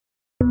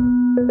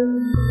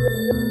Welcome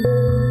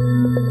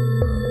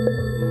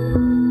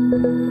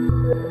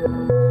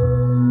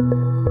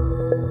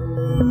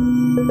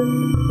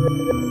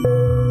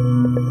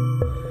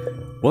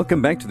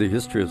back to the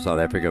History of South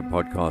Africa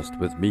podcast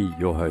with me,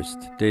 your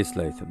host, Des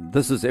Latham.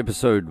 This is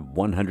episode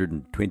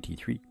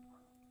 123.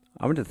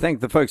 I want to thank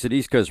the folks at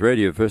East Coast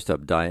Radio, first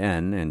up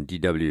Diane and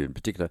DW in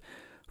particular,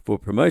 for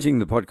promoting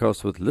the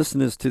podcast with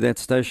listeners to that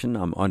station.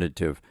 I'm honored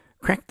to have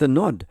cracked the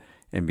nod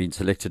and been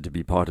selected to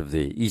be part of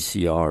their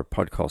ECR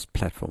podcast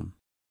platform.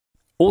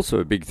 Also,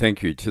 a big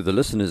thank you to the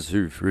listeners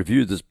who've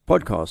reviewed this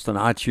podcast on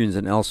iTunes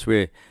and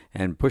elsewhere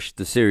and pushed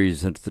the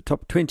series into the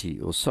top 20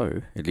 or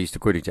so, at least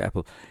according to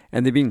Apple.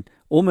 And there have been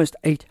almost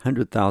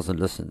 800,000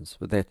 listens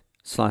with that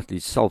slightly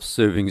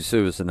self-serving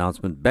service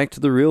announcement back to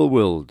the real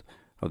world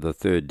of the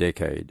third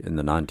decade in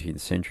the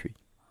 19th century.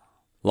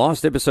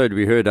 Last episode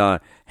we heard how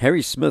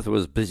Harry Smith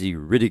was busy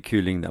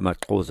ridiculing the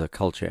amaXhosa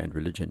culture and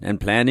religion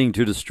and planning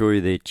to destroy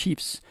their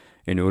chiefs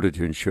in order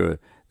to ensure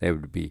they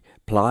would be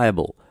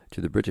pliable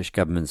to the British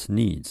government's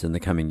needs in the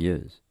coming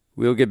years.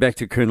 We'll get back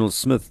to Colonel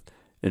Smith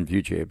in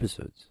future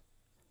episodes.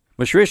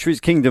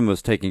 Moshoeshoe's kingdom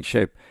was taking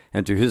shape,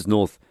 and to his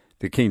north,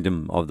 the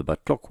kingdom of the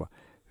BaTlokwa,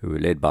 who were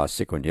led by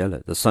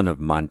Sekhonyela, the son of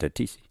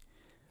MaNthatisi.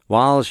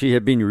 While she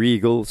had been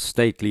regal,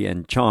 stately,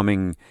 and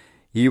charming,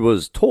 he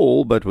was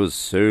tall but was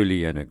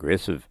surly and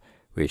aggressive,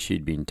 where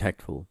she'd been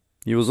tactful.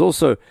 He was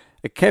also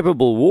a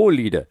capable war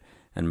leader,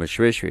 and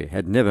Moshoeshoe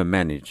had never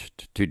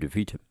managed to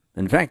defeat him.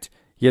 In fact,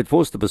 he had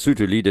forced the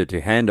BaSotho leader to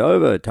hand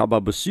over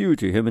Thaba Bosiu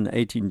to him in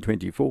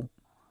 1824.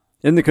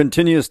 In the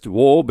continuous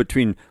war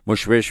between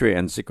Moshoeshoe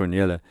and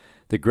Sekhonyela,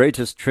 the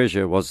greatest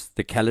treasure was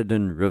the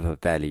Caledon River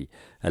Valley,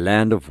 a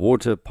land of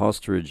water,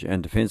 pasturage,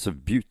 and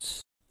defensive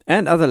buttes,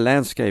 and other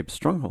landscape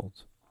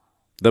strongholds.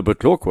 The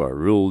BaTlokwa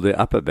ruled the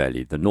upper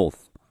valley, the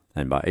north,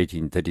 and by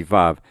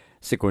 1835,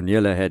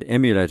 Sekhonyela had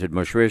emulated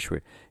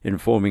Moshoeshoe in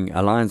forming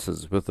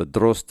alliances with the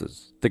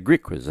Drosters, the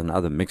Griquas, and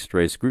other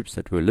mixed-race groups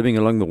that were living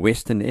along the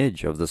western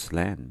edge of this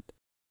land.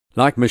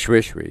 Like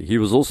Moshoeshoe, he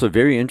was also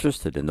very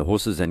interested in the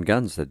horses and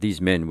guns that these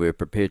men were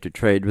prepared to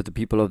trade with the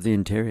people of the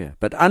interior.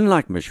 But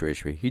unlike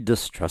Moshoeshoe, he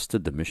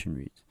distrusted the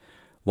missionaries,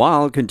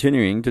 while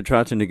continuing to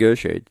try to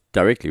negotiate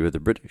directly with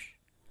the British.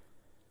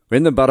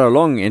 When the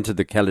Baralong entered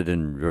the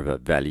Caledon River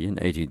Valley in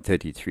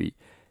 1833,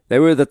 they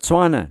were the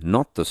Tswana,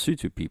 not the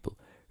Sotho people,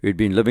 who had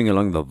been living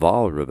along the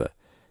Vaal River,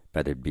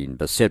 but had been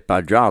beset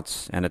by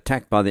droughts and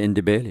attacked by the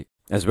Ndebele,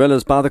 as well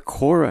as by the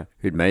Kora,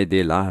 who had made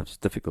their lives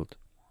difficult.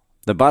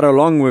 The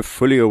Baralong were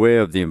fully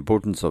aware of the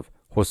importance of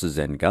horses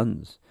and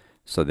guns,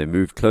 so they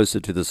moved closer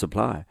to the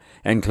supply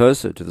and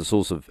closer to the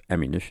source of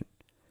ammunition.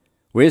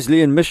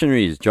 Wesleyan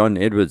missionaries John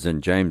Edwards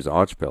and James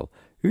Archbell,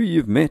 who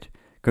you've met,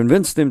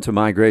 convinced them to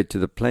migrate to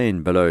the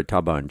plain below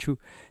Thaba Bosiu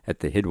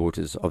at the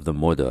headwaters of the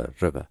Modder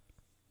River.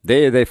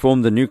 There they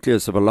formed the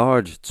nucleus of a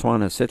large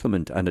Tswana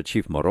settlement under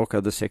Chief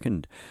Moroka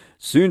II,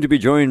 soon to be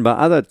joined by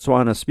other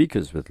Tswana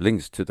speakers with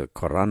links to the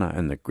Korana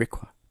and the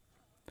Griqua.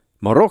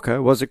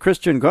 Moroka was a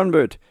Christian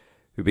convert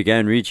who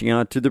began reaching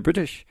out to the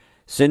British,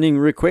 sending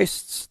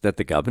requests that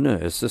the governor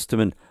assist him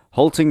in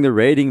halting the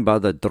raiding by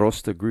the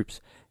Droster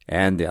groups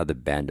and the other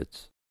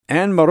bandits.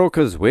 And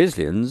Moroka's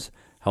Wesleyans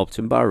helped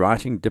him by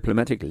writing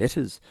diplomatic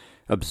letters,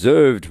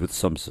 observed with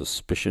some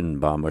suspicion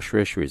by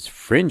Moshoeshoe's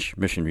French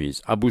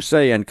missionaries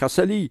Abusey and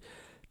Kassali.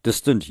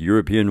 Distant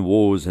European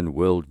wars and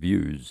world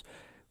views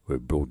were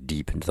brought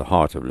deep into the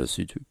heart of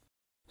Lesotho.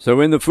 So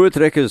when the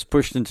Voortrekkers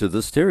pushed into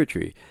this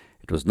territory,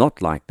 it was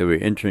not like they were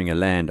entering a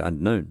land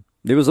unknown.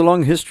 There was a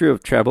long history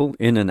of travel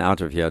in and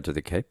out of here to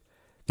the Cape.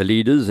 The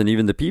leaders and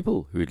even the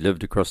people who had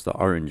lived across the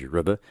Orange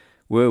River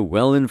were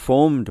well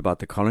informed about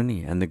the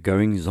colony and the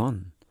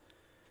goings-on.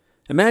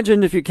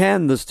 Imagine, if you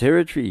can, this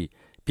territory.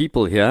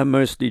 People here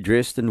mostly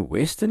dressed in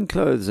Western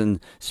clothes and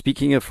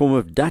speaking a form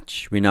of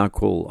Dutch we now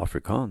call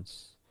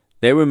Afrikaans.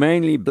 They were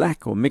mainly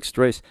black or mixed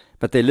race,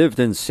 but they lived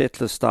in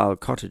settler-style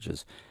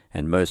cottages,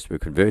 and most were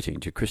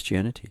converting to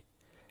Christianity.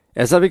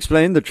 As I've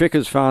explained, the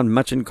trekkers found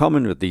much in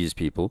common with these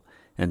people,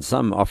 and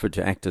some offered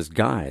to act as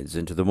guides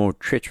into the more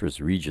treacherous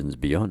regions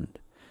beyond.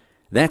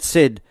 That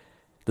said,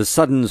 the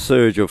sudden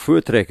surge of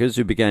Voortrekkers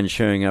who began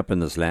showing up in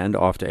this land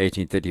after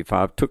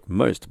 1835 took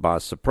most by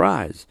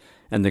surprise,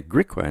 and the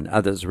Griqua and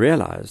others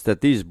realized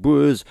that these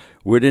Boers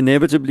would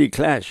inevitably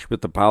clash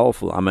with the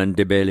powerful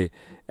Ndebele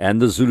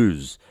and the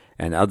Zulus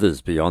and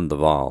others beyond the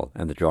Vaal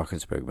and the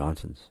Drakensberg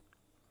Mountains.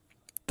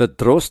 The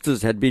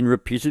Drosters had been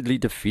repeatedly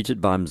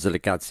defeated by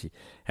Mzilikazi,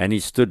 and he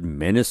stood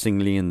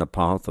menacingly in the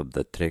path of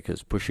the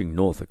trekkers pushing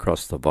north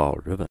across the Vaal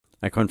River.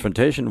 A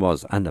confrontation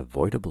was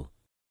unavoidable.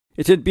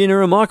 It had been a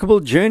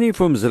remarkable journey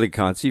for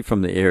Mzilikazi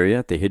from the area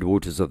at the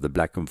headwaters of the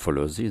Black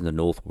Mfolozi in the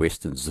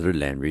northwestern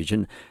Zululand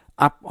region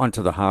up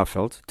onto the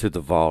Highveld to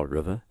the Vaal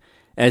River.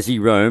 As he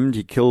roamed,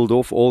 he killed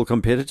off all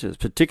competitors,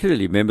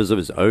 particularly members of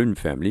his own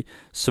family,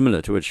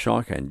 similar to what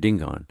Shaka and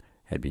Dingane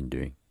had been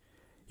doing.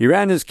 He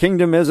ran his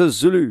kingdom as a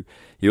Zulu.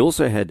 He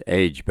also had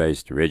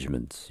age-based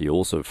regiments. He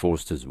also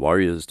forced his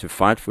warriors to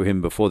fight for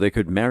him before they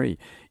could marry.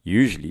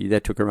 Usually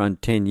that took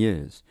around 10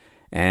 years.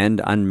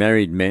 And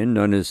unmarried men,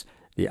 known as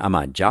the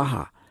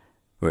amaXhosa,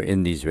 were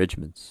in these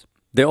regiments.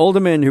 The older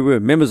men who were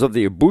members of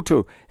the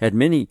Ubuntu had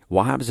many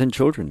wives and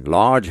children,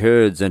 large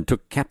herds, and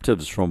took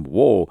captives from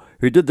war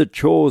who did the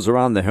chores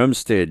around the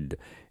homestead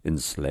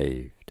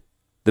enslaved.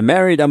 The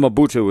married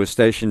Amabutu were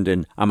stationed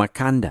in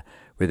Amakanda,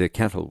 where their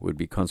cattle would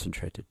be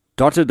concentrated,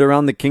 dotted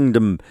around the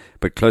kingdom,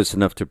 but close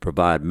enough to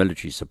provide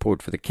military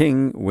support for the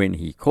king when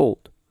he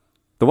called.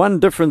 The one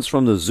difference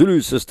from the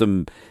Zulu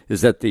system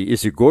is that the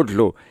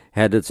Isigodlo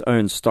had its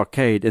own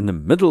stockade in the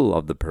middle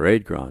of the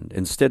parade ground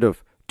instead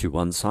of to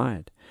one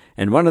side,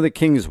 and one of the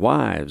king's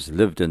wives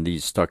lived in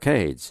these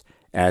stockades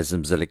as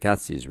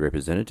Mzilikazi's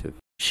representative.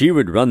 She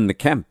would run the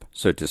camp,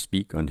 so to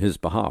speak, on his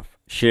behalf,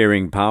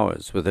 sharing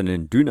powers with an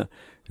Induna,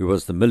 who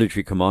was the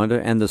military commander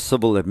and the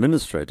civil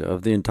administrator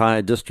of the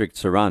entire district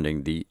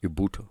surrounding the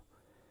Ubuntu.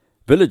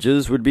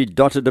 Villages would be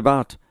dotted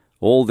about.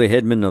 All the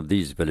headmen of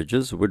these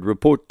villages would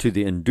report to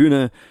the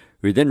Induna,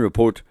 who then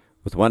report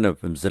with one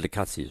of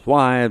Mzilikazi's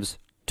wives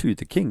to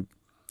the king.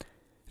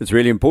 It's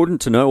really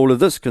important to know all of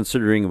this,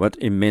 considering what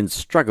immense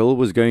struggle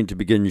was going to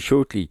begin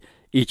shortly.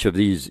 Each of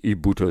these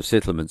Ubuntu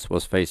settlements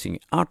was facing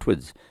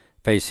outwards,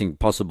 facing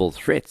possible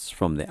threats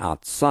from the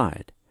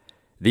outside.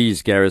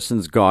 These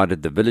garrisons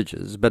guarded the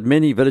villages, but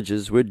many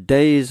villages were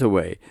days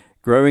away,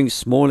 growing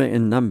smaller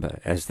in number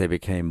as they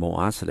became more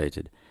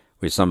isolated,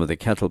 where some of the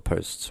cattle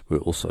posts were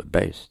also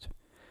based.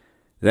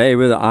 They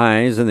were the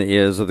eyes and the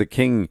ears of the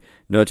king,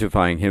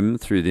 notifying him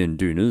through the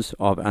Indunas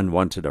of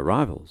unwanted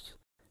arrivals.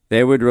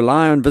 They would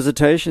rely on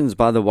visitations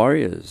by the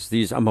warriors,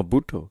 these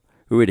Amabutu,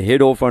 who would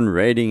head off on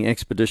raiding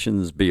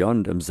expeditions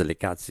beyond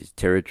Mzilikazi's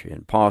territory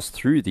and pass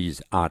through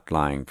these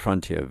outlying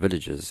frontier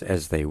villages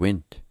as they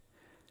went.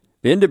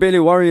 The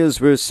Ndebele warriors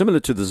were similar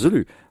to the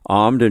Zulu,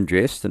 armed and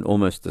dressed in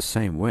almost the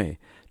same way,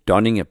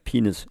 donning a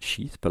penis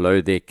sheath below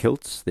their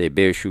kilts, their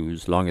bare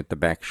shoes long at the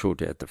back,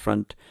 shorter at the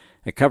front,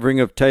 a covering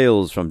of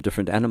tails from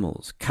different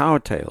animals. Cow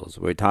tails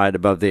were tied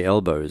above their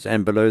elbows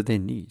and below their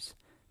knees.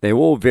 They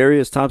wore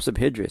various types of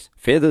headdress,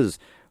 feathers,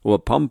 or a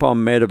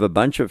pom-pom made of a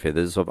bunch of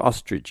feathers of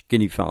ostrich,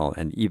 guinea fowl,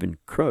 and even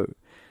crow.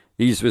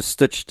 These were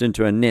stitched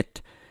into a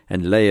net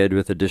and layered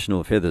with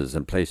additional feathers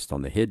and placed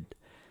on the head.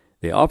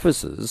 The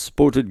officers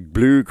sported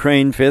blue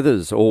crane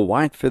feathers or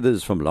white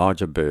feathers from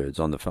larger birds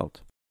on the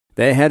felt.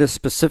 They had a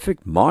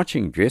specific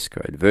marching dress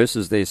code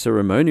versus their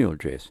ceremonial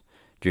dress.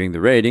 During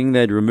the raiding,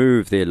 they'd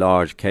remove their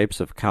large capes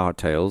of cow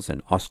tails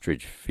and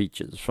ostrich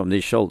features from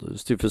their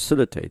shoulders to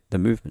facilitate the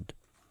movement.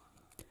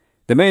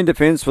 The main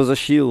defense was a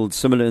shield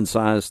similar in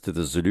size to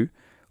the Zulu,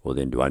 or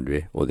the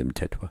Ndwandwe, or the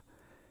Mtetwa.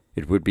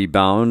 It would be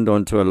bound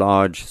onto a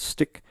large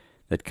stick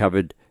that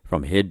covered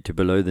from head to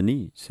below the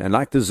knees, and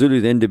like the Zulu,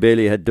 the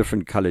Ndebele had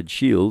different coloured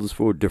shields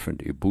for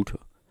different Ubuntu.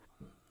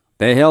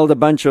 They held a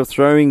bunch of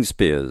throwing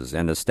spears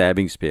and a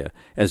stabbing spear,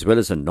 as well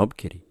as a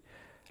knobkerrie.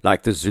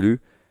 Like the Zulu,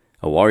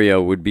 a warrior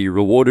would be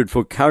rewarded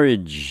for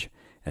courage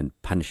and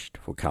punished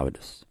for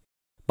cowardice.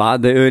 By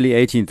the early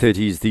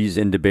 1830s, these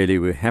Ndebele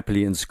were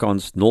happily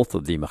ensconced north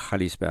of the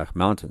Magaliesberg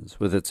Mountains,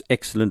 with its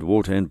excellent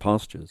water and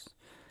pastures.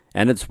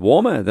 And it's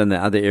warmer than the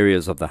other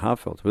areas of the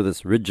Highveld, with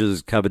its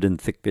ridges covered in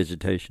thick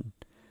vegetation.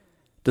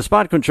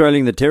 Despite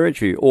controlling the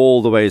territory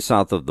all the way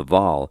south of the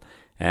Vaal,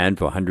 and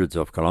for hundreds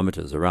of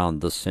kilometers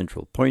around this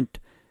central point,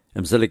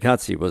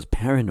 Mzilikazi was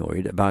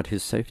paranoid about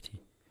his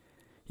safety.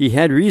 He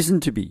had reason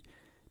to be.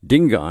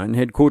 Dingane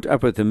had caught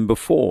up with him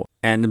before,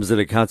 and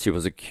Mzilikazi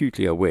was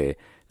acutely aware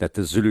that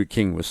the Zulu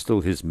king was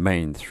still his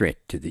main threat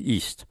to the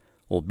east,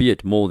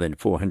 albeit more than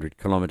 400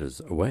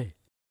 kilometers away.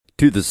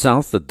 To the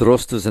south, the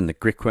Drosters and the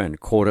Griquas and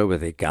Kora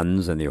with their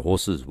guns and their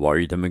horses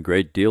worried him a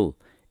great deal.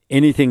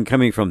 Anything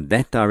coming from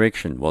that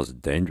direction was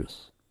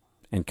dangerous.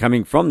 And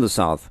coming from the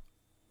south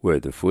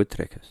were the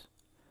Voortrekkers.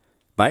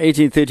 By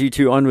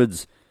 1832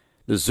 onwards,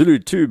 the Zulu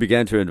too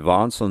began to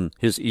advance on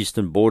his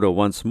eastern border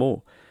once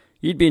more.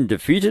 He'd been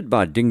defeated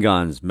by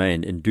Dingane's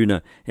main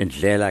Induna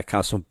Ndlela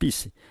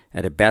Kasompisi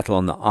at a battle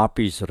on the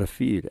Apis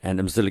River, and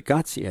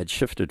Mzilikazi had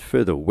shifted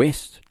further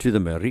west to the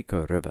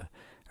Marico River,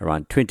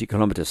 around 20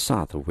 kilometers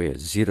south of where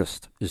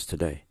Zeerust is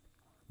today.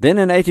 Then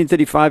in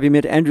 1835 he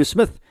met Andrew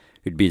Smith,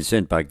 who'd been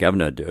sent by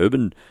Governor de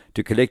Urban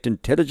to collect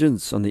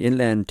intelligence on the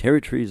inland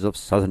territories of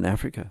southern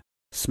Africa.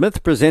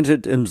 Smith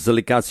presented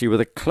Mzilikazi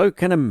with a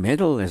cloak and a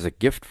medal as a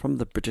gift from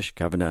the British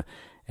governor,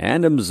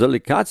 and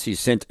Mzilikazi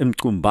sent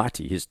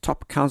Mkumbati, his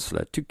top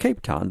councillor, to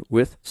Cape Town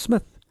with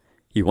Smith.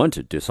 He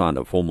wanted to sign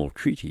a formal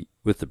treaty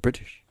with the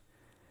British.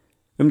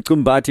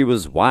 Mkumbati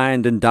was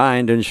wined and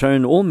dined and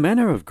shown all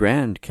manner of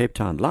grand Cape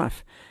Town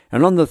life,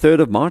 and on the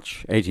 3rd of March,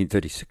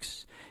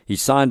 1836, he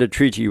signed a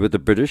treaty with the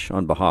British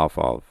on behalf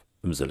of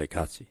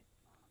Mzilikazi.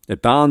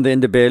 It bound the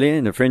Ndebele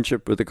in a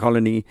friendship with the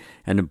colony,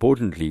 and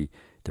importantly,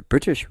 the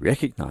British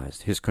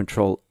recognized his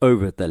control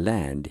over the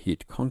land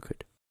he'd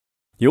conquered.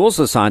 He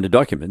also signed a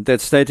document that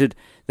stated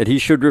that he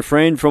should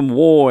refrain from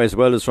war as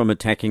well as from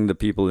attacking the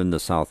people in the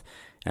south,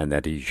 and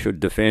that he should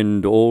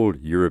defend all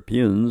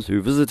Europeans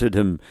who visited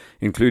him,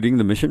 including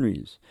the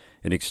missionaries.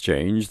 In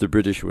exchange, the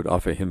British would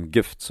offer him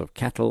gifts of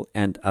cattle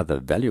and other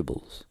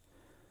valuables.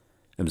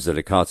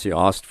 Mzilikazi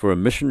asked for a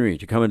missionary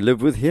to come and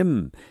live with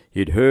him.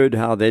 He'd heard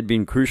how they'd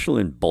been crucial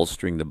in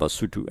bolstering the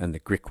BaSotho and the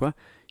Griquas.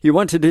 He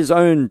wanted his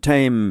own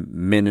tame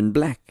men in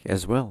black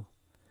as well.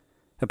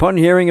 Upon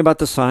hearing about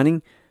the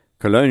signing,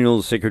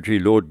 Colonial Secretary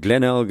Lord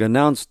Glenelg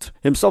announced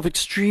himself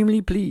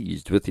extremely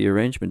pleased with the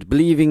arrangement,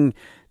 believing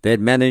they had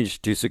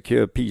managed to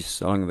secure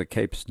peace along the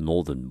Cape's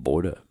northern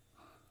border.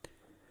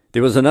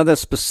 There was another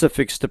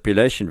specific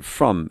stipulation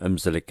from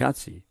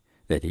Mzilikazi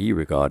that he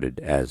regarded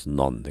as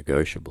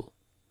non-negotiable.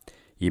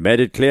 He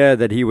made it clear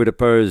that he would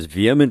oppose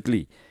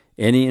vehemently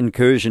any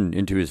incursion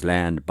into his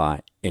land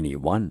by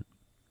anyone.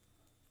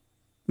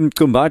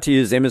 Mkumbati,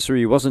 his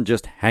emissary, wasn't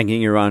just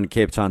hanging around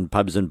Cape Town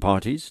pubs and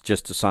parties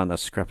just to sign a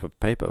scrap of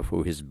paper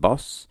for his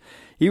boss.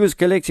 He was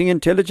collecting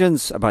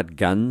intelligence about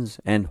guns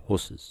and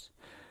horses.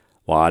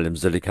 While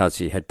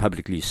Mzilikazi had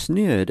publicly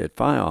sneered at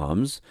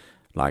firearms,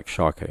 like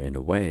Shaka in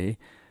a way,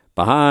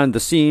 behind the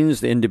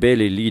scenes the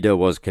Ndebele leader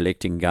was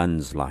collecting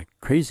guns like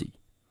crazy.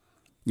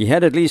 He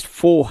had at least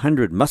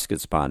 400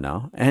 muskets by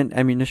now, and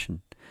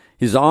ammunition.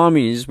 His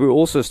armies were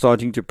also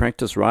starting to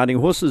practice riding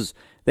horses.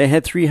 They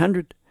had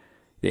 300.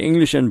 The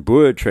English and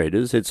Boer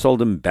traders had sold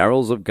him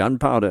barrels of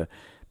gunpowder,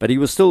 but he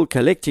was still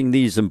collecting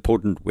these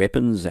important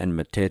weapons and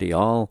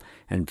material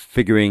and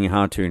figuring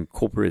how to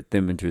incorporate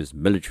them into his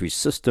military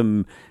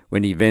system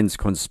when events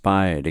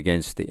conspired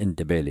against the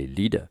Ndebele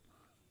leader.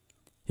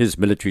 His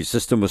military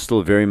system was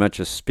still very much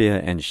a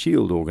spear and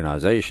shield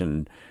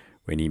organization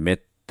when he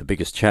met the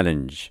biggest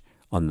challenge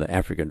on the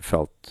African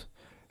veldt,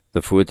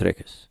 the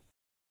Voortrekkers.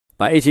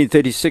 By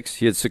 1836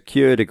 he had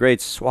secured a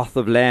great swath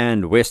of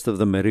land west of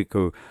the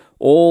Marico,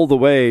 all the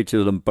way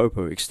to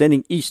Limpopo,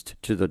 extending east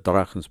to the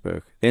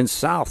Drakensberg, then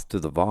south to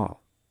the Vaal.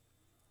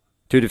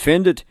 To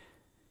defend it,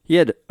 he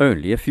had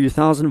only a few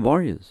thousand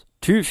warriors,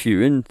 too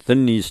few and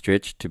thinly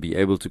stretched to be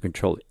able to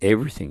control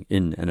everything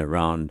in and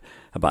around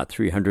about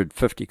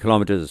 350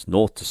 kilometers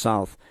north to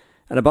south,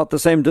 and about the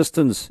same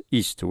distance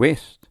east to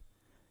west.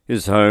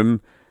 His home,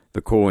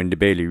 the core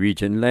Ndebele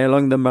region, lay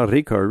along the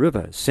Marico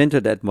River,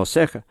 centered at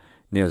Moshoeshoe,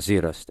 near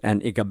Zeerust,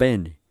 and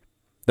Igabeni.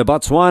 The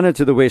Botswana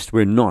to the west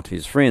were not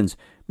his friends,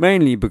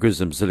 mainly because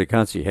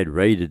Mzilikazi had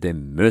raided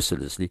them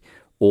mercilessly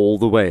all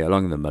the way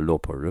along the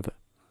Malopo River.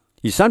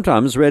 He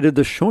sometimes raided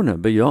the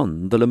Shona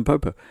beyond the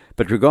Limpopo,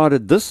 but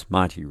regarded this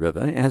mighty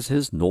river as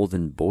his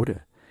northern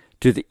border.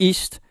 To the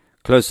east,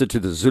 closer to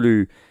the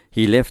Zulu,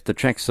 he left the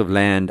tracts of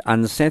land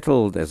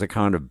unsettled as a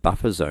kind of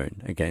buffer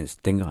zone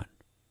against Dingane.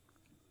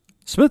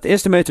 Smith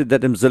estimated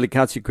that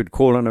Mzilikazi could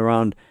call on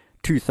around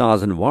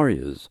 2,000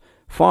 warriors,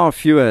 far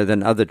fewer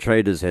than other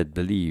traders had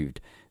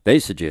believed. They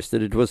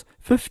suggested it was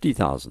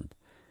 50,000.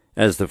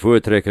 As the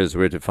Voortrekkers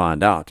were to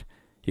find out,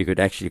 he could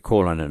actually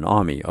call on an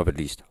army of at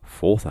least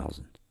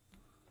 4,000.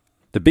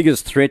 The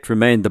biggest threat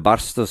remained the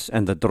Drosters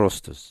and the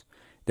Drosters.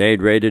 They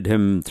had raided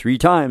him 3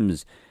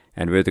 times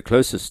and were the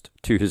closest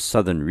to his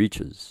southern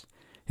reaches.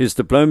 His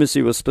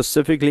diplomacy was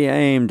specifically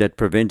aimed at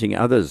preventing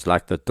others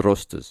like the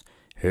Drosters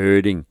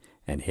herding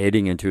and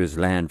heading into his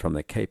land from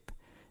the Cape,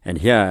 and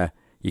here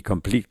he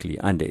completely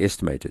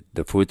underestimated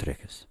the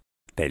Voortrekkers.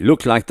 They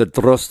looked like the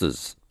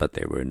Drosters, but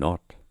they were not.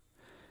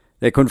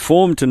 They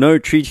conformed to no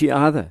treaty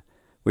either,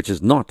 which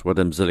is not what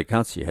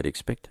Mzilikazi had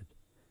expected.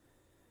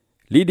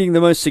 Leading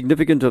the most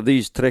significant of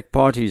these trek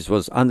parties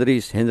was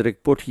Andries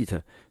Hendrik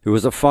Potgieter, who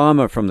was a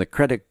farmer from the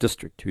Cradock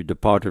District who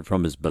departed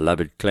from his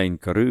beloved Klein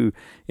Karoo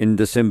in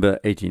December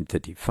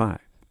 1835.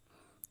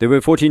 There were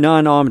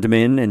 49 armed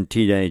men and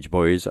teenage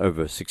boys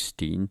over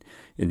 16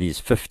 in these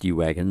 50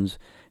 wagons,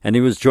 and he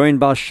was joined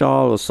by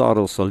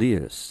Sarel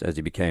Cilliers, as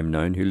he became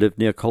known, who lived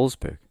near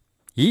Colesberg.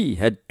 He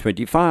had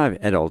 25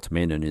 adult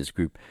men in his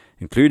group,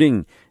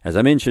 including, as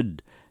I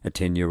mentioned, a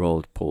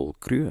 10-year-old Paul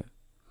Kruger.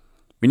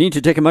 We need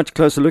to take a much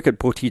closer look at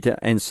Potgieter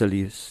and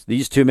Cilliers.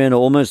 These 2 men are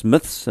almost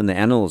myths in the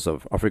annals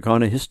of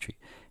Afrikaner history,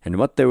 and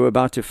what they were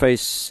about to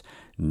face,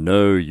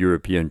 no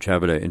European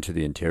traveller into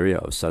the interior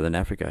of southern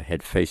Africa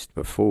had faced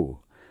before.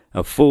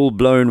 A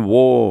full-blown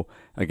war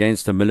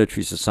against a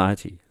military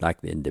society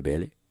like the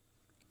Ndebele.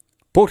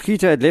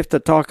 Potgieter had left the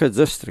Cradock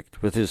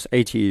District with his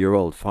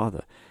 80-year-old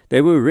father.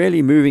 They were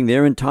really moving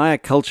their entire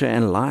culture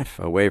and life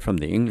away from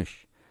the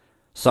English.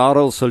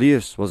 Sarel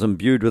Cilliers was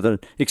imbued with an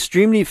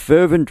extremely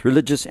fervent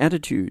religious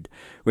attitude.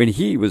 When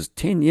he was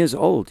 10 years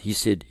old, he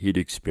said he'd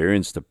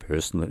experienced a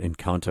personal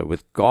encounter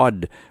with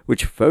God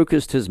which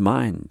focused his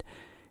mind,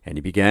 and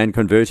he began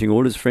converting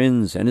all his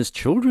friends and his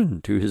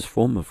children to his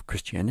form of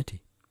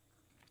Christianity.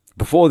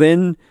 Before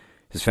then,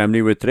 his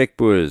family were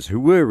trekboers who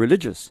were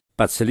religious,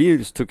 but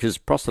Cilliers took his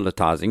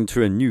proselytizing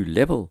to a new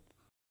level.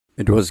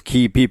 It was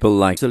key people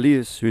like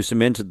Cilliers who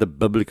cemented the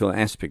biblical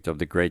aspect of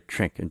the great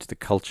trek into the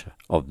culture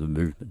of the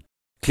movement.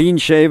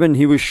 Clean-shaven,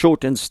 he was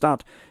short and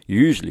stout,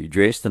 usually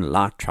dressed in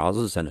light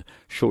trousers and a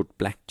short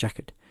black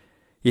jacket.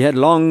 He had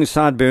long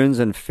sideburns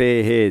and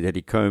fair hair that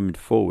he combed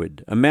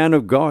forward. A man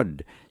of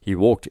God, he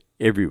walked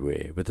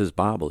everywhere with his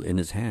Bible in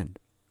his hand.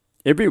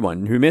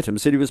 Everyone who met him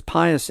said he was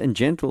pious and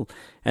gentle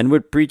and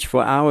would preach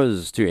for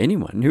hours to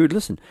anyone who would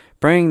listen,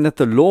 praying that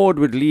the Lord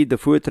would lead the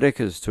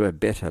Voortrekkers to a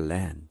better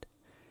land.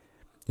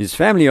 His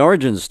family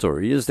origin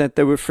story is that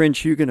they were French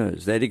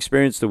Huguenots. They had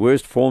experienced the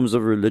worst forms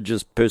of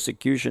religious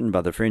persecution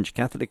by the French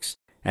Catholics,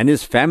 and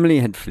his family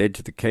had fled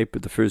to the Cape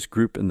with the first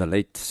group in the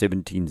late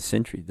 17th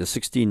century, the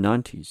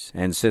 1690s,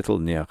 and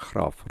settled near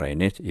Graaf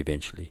Reinet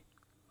eventually.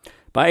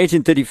 By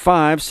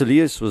 1835,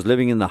 Cilliers was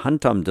living in the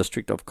Cradock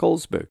District of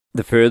Colesberg,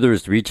 the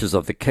furthest reaches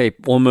of the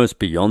Cape, almost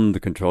beyond the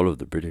control of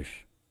the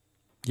British.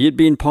 He had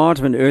been part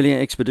of an earlier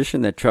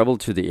expedition that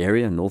travelled to the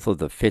area north of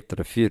the Vet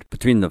Rivier,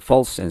 between the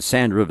Vals and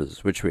Sand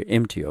rivers, which were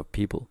empty of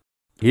people.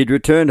 He had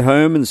returned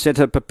home and set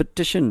up a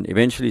petition,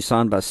 eventually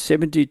signed by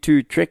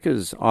 72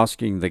 trekkers,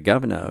 asking the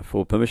governor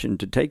for permission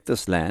to take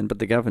this land, but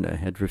the governor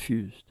had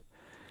refused.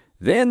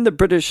 Then the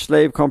British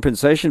slave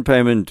compensation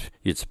payment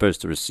he had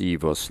supposed to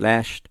receive was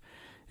slashed.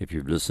 If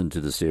you've listened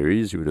to the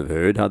series, you would have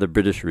heard how the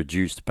British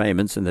reduced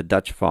payments and the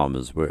Dutch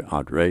farmers were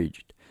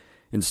outraged.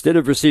 Instead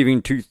of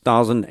receiving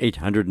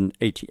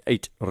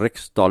 2,888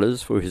 Rix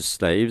for his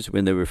slaves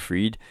when they were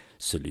freed,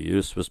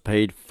 Cilliers was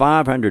paid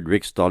 500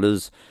 Rix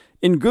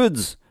in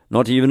goods,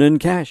 not even in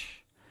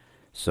cash.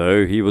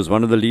 So he was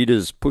one of the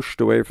leaders pushed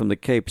away from the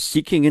Cape,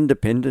 seeking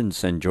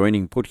independence and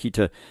joining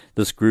Potgieter.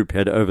 This group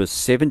had over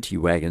 70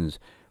 wagons.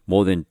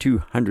 More than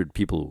 200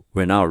 people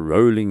were now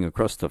rolling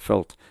across the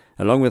veld,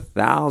 along with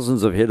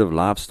thousands of head of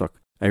livestock,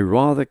 a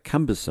rather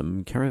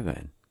cumbersome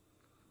caravan.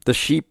 The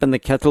sheep and the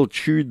cattle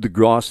chewed the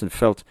grass and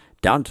veld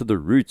down to the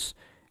roots,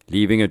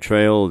 leaving a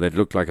trail that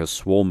looked like a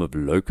swarm of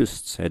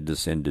locusts had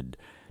descended,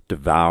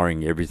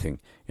 devouring everything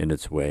in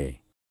its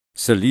way.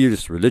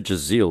 Cilliers' religious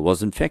zeal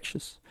was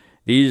infectious.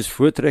 These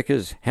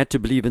Voortrekkers had to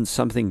believe in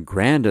something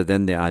grander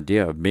than the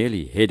idea of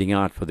merely heading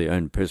out for their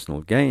own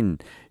personal gain.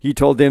 He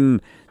told them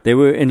they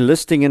were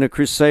enlisting in a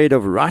crusade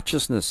of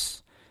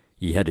righteousness.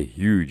 He had a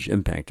huge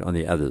impact on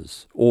the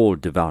others, all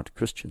devout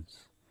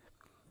Christians.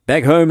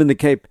 Back home in the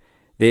Cape,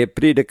 their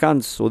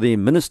predikants or their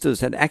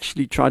ministers had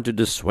actually tried to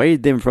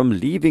dissuade them from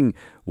leaving,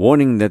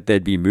 warning that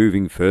they'd be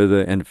moving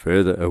further and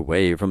further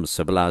away from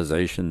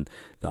civilization.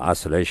 The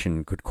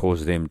isolation could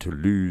cause them to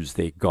lose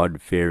their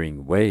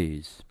God-fearing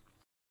ways.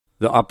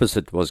 The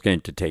opposite was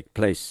going to take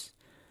place.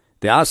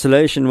 The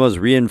isolation was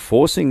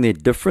reinforcing their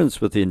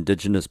difference with the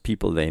indigenous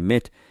people they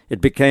met.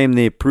 It became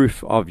their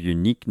proof of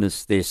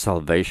uniqueness, their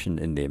salvation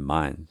in their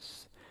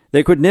minds.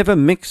 They could never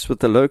mix with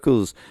the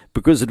locals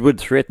because it would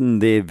threaten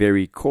their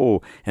very core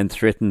and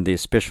threaten their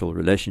special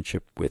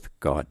relationship with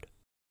God.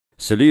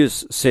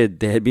 Cilliers said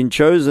they had been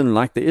chosen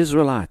like the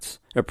Israelites,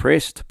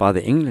 oppressed by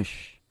the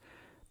English.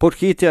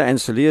 Potgieter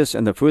and Cilliers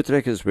and the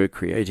Voortrekkers were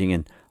creating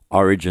an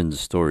origin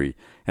story,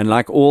 and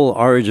like all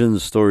origin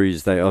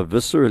stories, they are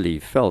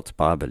viscerally felt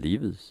by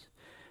believers.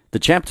 The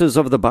chapters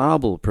of the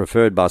Bible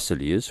preferred by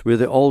Cilliers were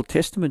the Old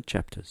Testament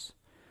chapters.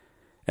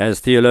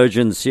 As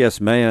theologian C.S.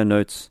 Meyer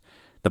notes,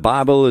 the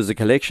Bible is a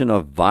collection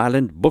of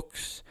violent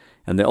books,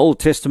 and the Old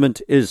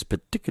Testament is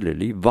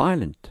particularly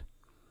violent.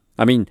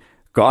 I mean,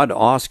 God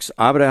asks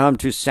Abraham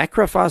to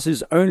sacrifice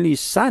his only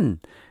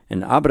son,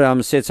 and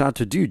Abraham sets out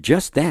to do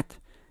just that,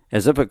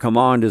 as if a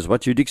command is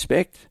what you'd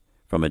expect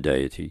from a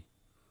deity.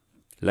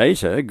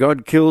 Later,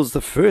 God kills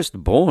the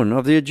firstborn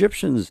of the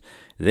Egyptians,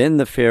 then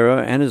the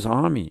Pharaoh and his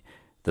army.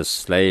 The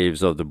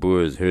slaves of the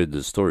Boers heard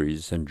the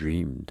stories and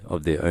dreamed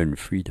of their own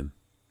freedom.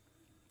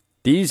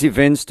 These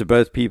events to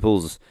both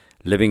peoples,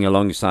 living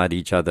alongside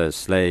each other as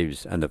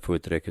slaves and the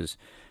Voortrekkers,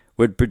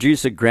 would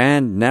produce a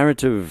grand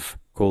narrative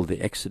called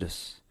the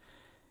Exodus.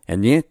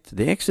 And yet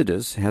the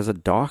Exodus has a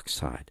dark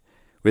side,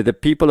 where the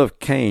people of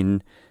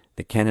Cain,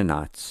 the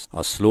Canaanites,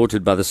 are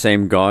slaughtered by the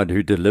same God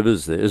who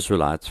delivers the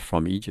Israelites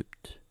from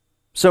Egypt.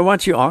 So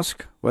once you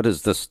ask, what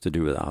has this to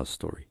do with our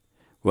story?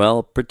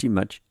 Well, pretty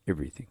much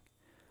everything.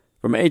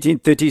 From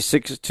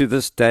 1836 to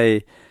this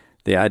day,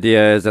 the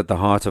idea is at the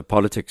heart of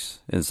politics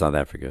in South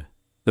Africa.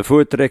 The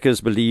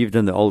Voortrekkers believed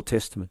in the Old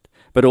Testament,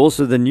 but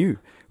also the New,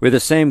 where the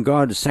same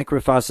God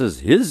sacrifices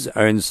his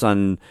own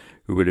son,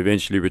 who would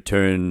eventually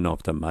return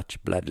after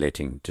much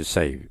bloodletting to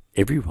save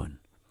everyone.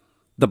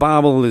 The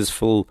Bible is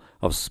full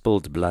of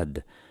spilled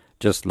blood,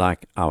 just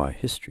like our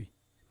history.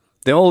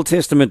 The Old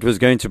Testament was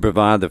going to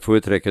provide the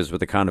Voortrekkers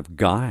with a kind of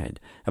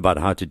guide about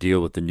how to deal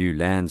with the new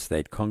lands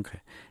they'd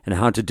conquer and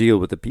how to deal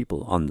with the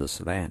people on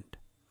this land.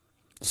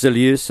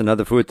 Cilliers and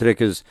other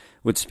Voortrekkers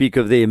would speak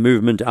of their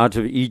movement out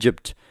of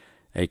Egypt,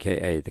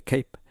 aka the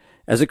Cape,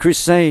 as a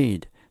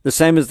crusade, the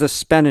same as the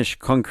Spanish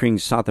conquering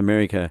South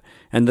America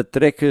and the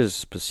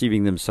trekkers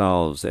perceiving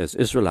themselves as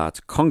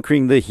Israelites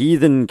conquering the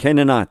heathen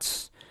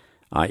Canaanites,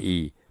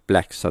 i.e.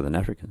 black Southern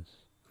Africans.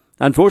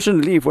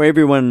 Unfortunately for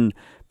everyone,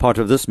 part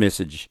of this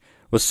message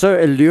was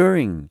so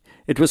alluring,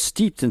 it was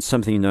steeped in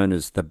something known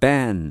as the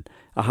ban,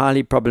 a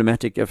highly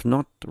problematic, if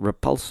not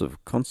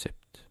repulsive,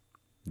 concept.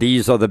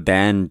 These are the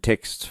banned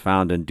texts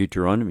found in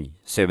Deuteronomy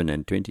 7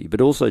 and 20, but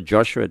also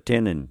Joshua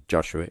 10 and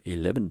Joshua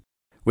 11,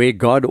 where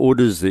God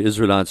orders the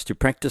Israelites to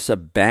practice a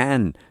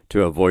ban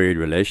to avoid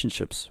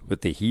relationships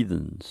with the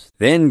heathens.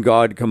 Then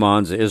God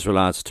commands the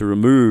Israelites to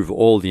remove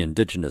all the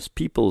indigenous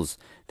peoples,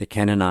 the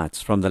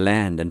Canaanites, from the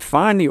land, and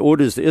finally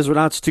orders the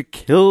Israelites to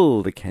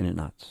kill the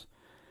Canaanites.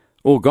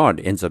 Or God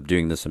ends up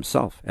doing this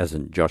himself, as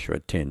in Joshua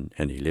 10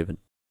 and 11.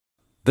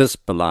 This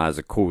belies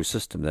a core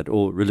system that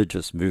all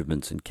religious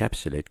movements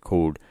encapsulate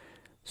called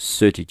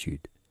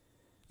certitude.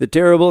 The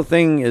terrible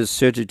thing is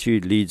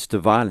certitude leads to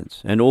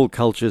violence, and all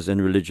cultures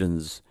and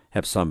religions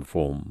have some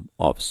form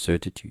of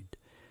certitude.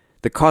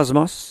 The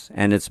cosmos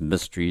and its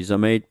mysteries are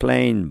made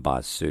plain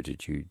by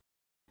certitude.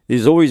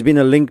 There's always been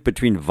a link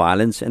between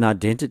violence and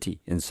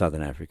identity in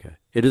Southern Africa.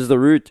 It is the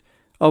root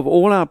of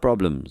all our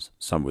problems,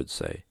 some would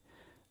say.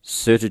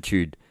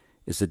 Certitude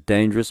is a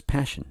dangerous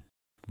passion.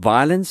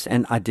 Violence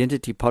and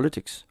identity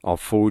politics are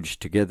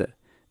forged together.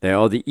 They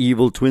are the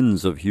evil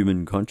twins of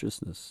human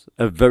consciousness,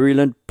 a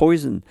virulent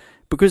poison,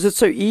 because it's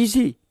so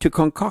easy to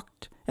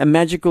concoct a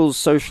magical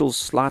social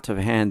sleight of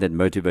hand that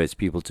motivates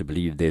people to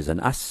believe there's an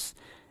us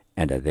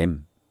and a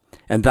them.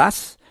 And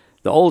thus,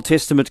 the Old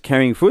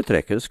Testament-carrying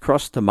Voortrekkers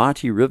crossed the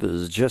mighty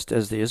rivers just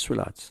as the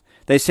Israelites.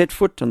 They set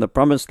foot on the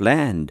promised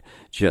land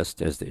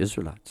just as the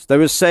Israelites. They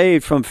were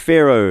saved from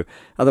Pharaoh,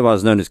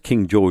 otherwise known as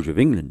King George of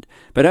England,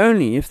 but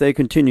only if they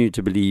continued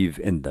to believe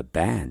in the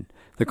ban,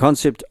 the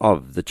concept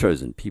of the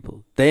chosen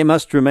people. They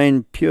must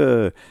remain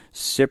pure,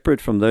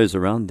 separate from those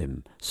around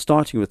them,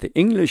 starting with the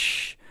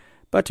English,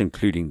 but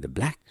including the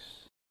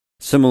blacks.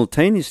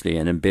 Simultaneously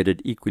and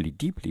embedded equally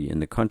deeply in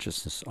the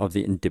consciousness of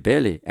the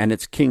Ndebele and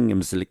its king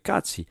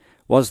Mzilikazi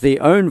was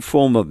their own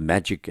form of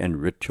magic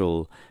and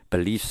ritual,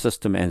 belief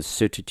system and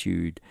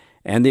certitude,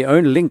 and their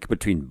own link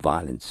between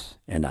violence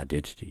and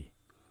identity.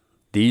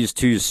 These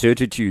two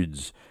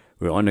certitudes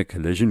were on a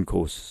collision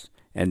course,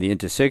 and the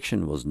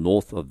intersection was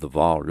north of the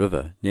Vaal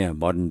River, near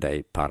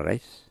modern-day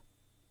Parys.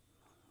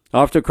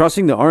 After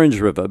crossing the Orange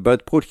River,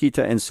 both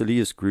Potgieter and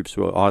Cilliers groups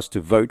were asked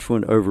to vote for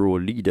an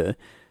overall leader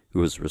who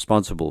was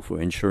responsible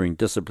for ensuring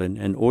discipline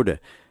and order,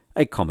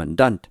 a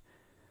commandant.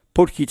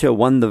 Potgieter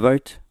won the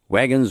vote,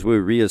 wagons were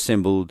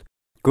reassembled,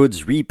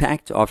 goods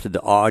repacked after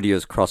the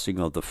arduous crossing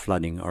of the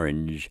flooding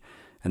Orange,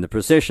 and the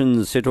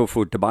procession set off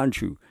for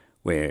Tabanchu,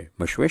 where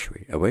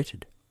Moshoeshoe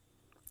awaited.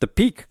 The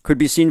peak could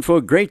be seen for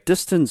a great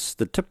distance.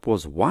 The tip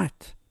was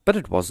white, but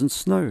it wasn't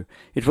snow.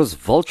 It was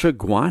vulture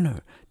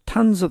guano,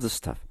 tons of the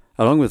stuff,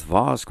 along with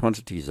vast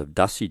quantities of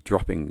dusty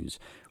droppings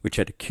which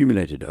had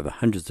accumulated over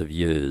hundreds of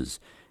years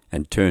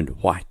and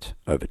turned white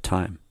over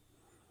time.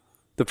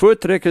 The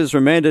Voortrekkers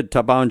remained at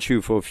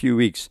Tabanchu for a few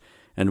weeks,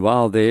 and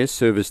while there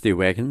serviced their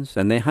wagons,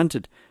 and they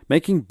hunted,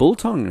 making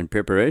biltong in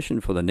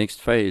preparation for the next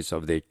phase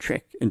of their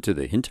trek into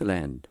the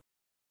hinterland.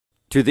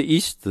 To the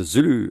east, the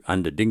Zulu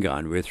under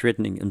Dingane were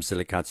threatening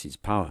Mzilikazi's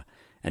power,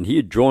 and he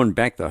had drawn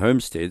back the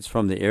homesteads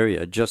from the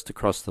area just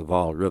across the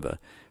Vaal River,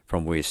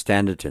 from where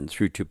Standerton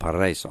through to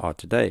Parys are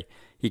today.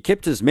 He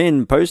kept his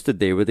men posted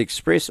there with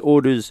express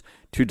orders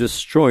to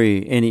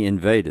destroy any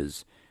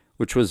invaders,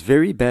 which was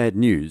very bad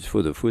news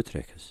for the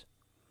Voortrekkers.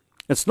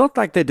 It's not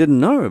like they didn't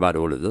know about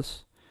all of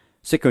this.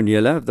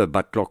 Sekhonyela of the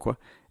BaTlokwa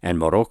and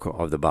Morocco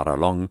of the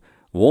Baralong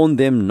warned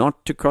them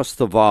not to cross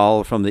the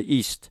Vaal from the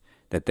east,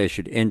 that they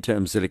should enter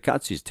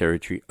Mzilikazi's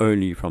territory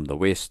only from the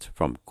west,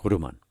 from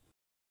Kuruman.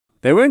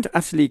 They weren't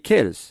utterly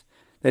careless.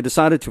 They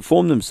decided to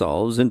form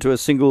themselves into a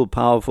single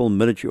powerful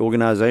military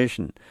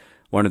organization,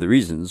 one of the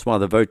reasons why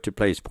the vote to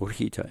place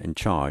Potgieter in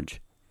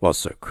charge was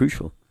so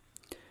crucial.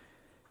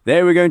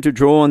 They were going to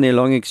draw on their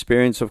long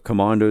experience of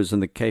commandos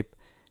in the Cape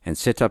and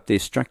set up their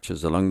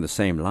structures along the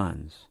same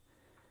lines.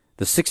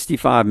 The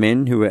 65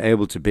 men who were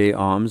able to bear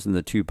arms in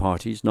the two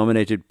parties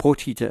nominated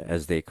Potgieter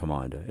as their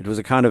commander. It was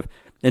a kind of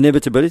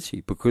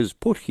inevitability because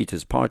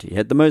Potgieter's party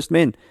had the most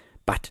men,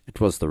 but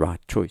it was the right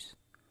choice.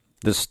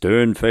 The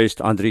stern-faced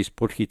Andries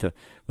Potgieter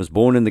was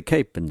born in the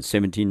Cape in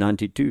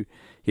 1792.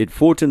 He had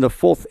fought in the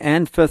 4th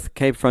and 5th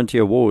Cape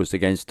Frontier Wars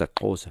against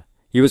amaXhosa.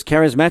 He was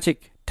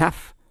charismatic,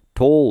 tough,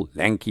 tall,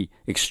 lanky,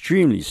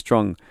 extremely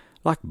strong,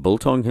 like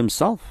Biltong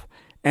himself,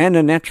 and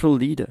a natural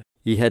leader.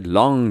 He had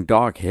long,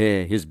 dark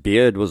hair. His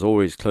beard was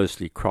always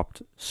closely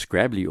cropped,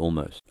 scrabbly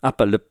almost,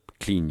 upper lip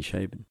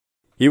clean-shaven.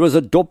 He was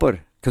a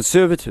dopper,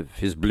 conservative,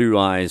 his blue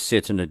eyes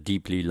set in a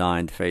deeply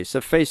lined face,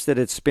 a face that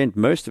had spent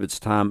most of its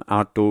time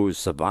outdoors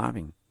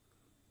surviving.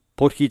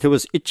 Potgieter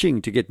was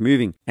itching to get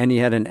moving, and he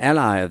had an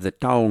ally of the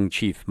Taung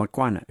chief,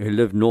 Makwana, who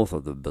lived north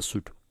of the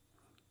BaSotho.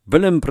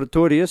 Willem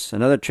Pretorius,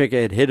 another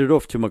trekker, had headed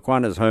off to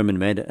Makwana's home and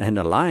made an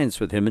alliance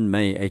with him in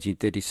May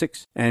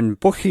 1836, and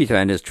Potgieter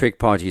and his trek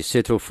party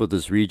set off for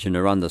this region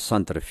around the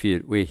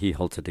Santrifuur, where he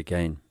halted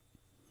again.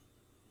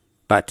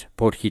 But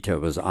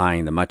Potgieter was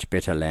eyeing the much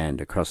better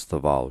land across the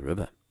Vaal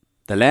River.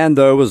 The land,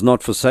 though, was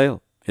not for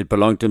sale. It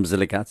belonged to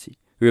Mzilikazi,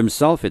 who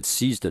himself had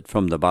seized it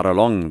from the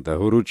Baralong, the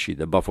Huruchi,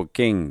 the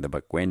Bafokeng, the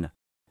Bakwena.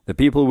 The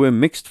people were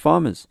mixed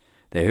farmers.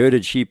 They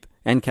herded sheep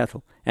and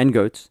cattle and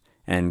goats,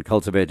 and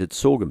cultivated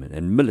sorghum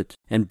and millet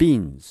and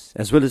beans,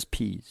 as well as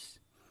peas.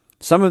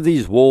 Some of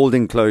these walled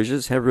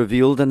enclosures have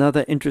revealed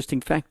another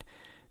interesting fact.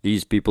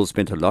 These people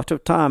spent a lot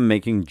of time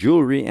making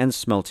jewelry and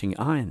smelting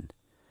iron.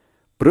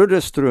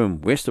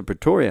 Broederstroom, west of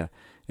Pretoria,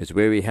 is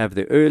where we have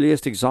the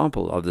earliest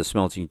example of the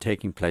smelting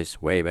taking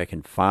place way back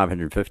in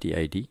 550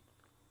 AD.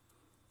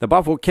 The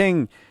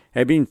Bafokeng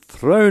had been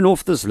thrown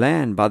off this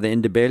land by the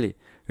Ndebele,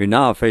 who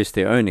now faced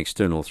their own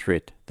external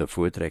threat, the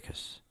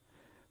Voortrekkers.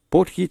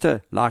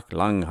 Potgieter, like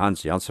Lang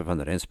Hans Janssen van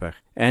Rensburg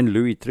and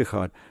Louis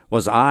Trichardt,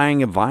 was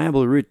eyeing a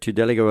viable route to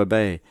Delagoa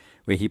Bay,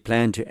 where he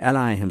planned to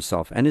ally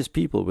himself and his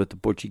people with the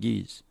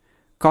Portuguese.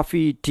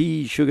 Coffee,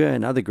 tea, sugar,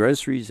 and other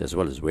groceries, as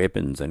well as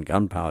weapons and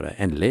gunpowder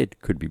and lead,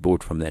 could be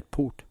bought from that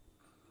port.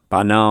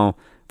 By now,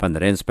 van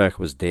Rensburg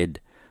was dead,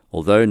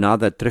 although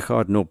neither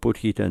Trichardt nor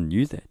Potgieter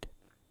knew that.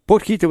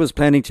 Potgieter was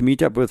planning to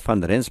meet up with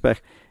van Rensburg,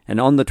 and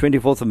on the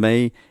 24th of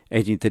May,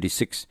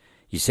 1836,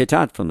 he set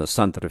out from the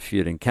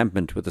Santrifuur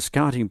encampment with a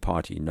scouting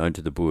party known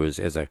to the Boers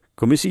as a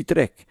Commissie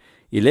Trek,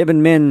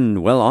 11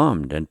 men well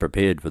armed and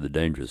prepared for the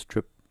dangerous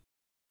trip.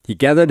 He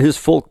gathered his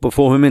folk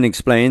before him and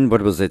explained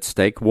what was at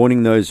stake,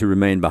 warning those who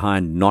remained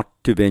behind not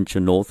to venture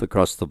north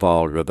across the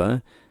Vaal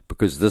River,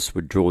 because this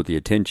would draw the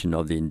attention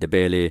of the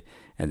Ndebele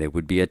and they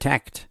would be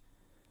attacked.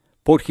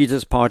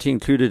 Potgieter's party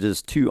included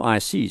his 2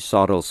 ICs,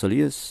 Sarel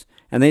Cilliers,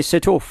 and they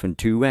set off in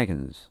 2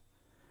 wagons.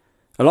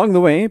 Along the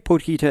way,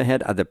 Potgieter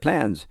had other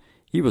plans.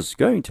 He was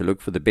going to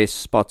look for the best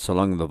spots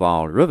along the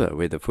Vaal River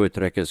where the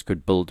Voortrekkers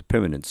could build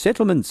permanent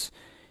settlements.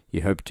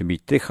 He hoped to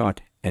meet Trichardt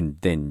and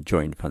then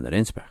join van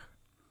Rensburg.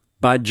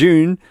 By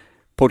June,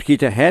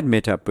 Potgieter had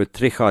met up with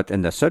Trichardt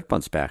and the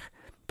Soutpansberg,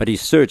 but he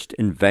searched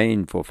in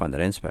vain for van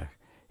Rensburg,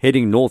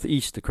 heading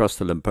northeast across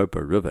the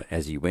Limpopo River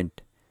as he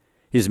went.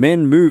 His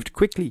men moved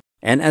quickly,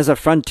 and as a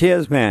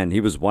frontiersman he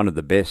was one of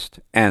the best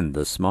and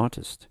the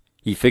smartest.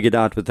 He figured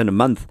out within a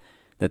month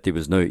that there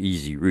was no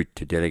easy route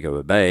to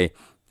Delagoa Bay,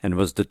 and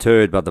was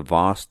deterred by the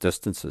vast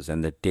distances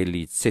and the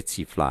deadly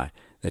tsetse fly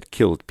that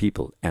killed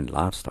people and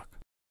livestock.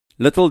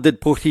 Little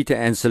did Potgieter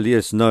and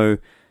Cilliers know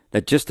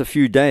that just a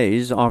few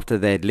days after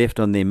they had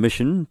left on their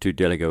mission to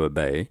Delagoa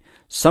Bay,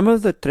 some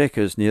of the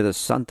trekkers near the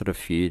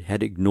Santrifuur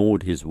had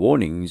ignored his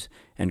warnings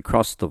and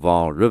crossed the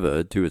Vaal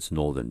River to its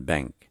northern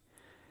bank.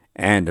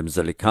 And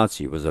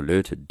Mzilikazi was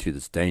alerted to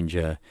this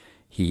danger.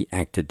 He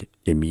acted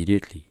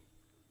immediately.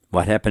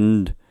 What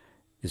happened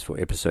is for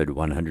episode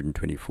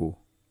 124.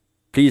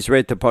 Please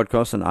rate the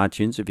podcast on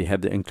iTunes if you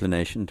have the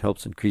inclination. It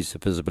helps increase the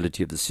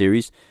visibility of the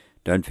series.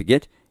 Don't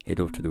forget,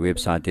 head off to the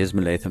website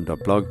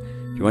desmondlatham.blog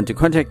if you want to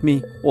contact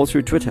me, or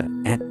through Twitter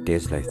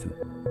 @DesLatham.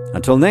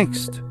 Until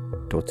next,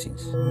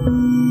 totsiens.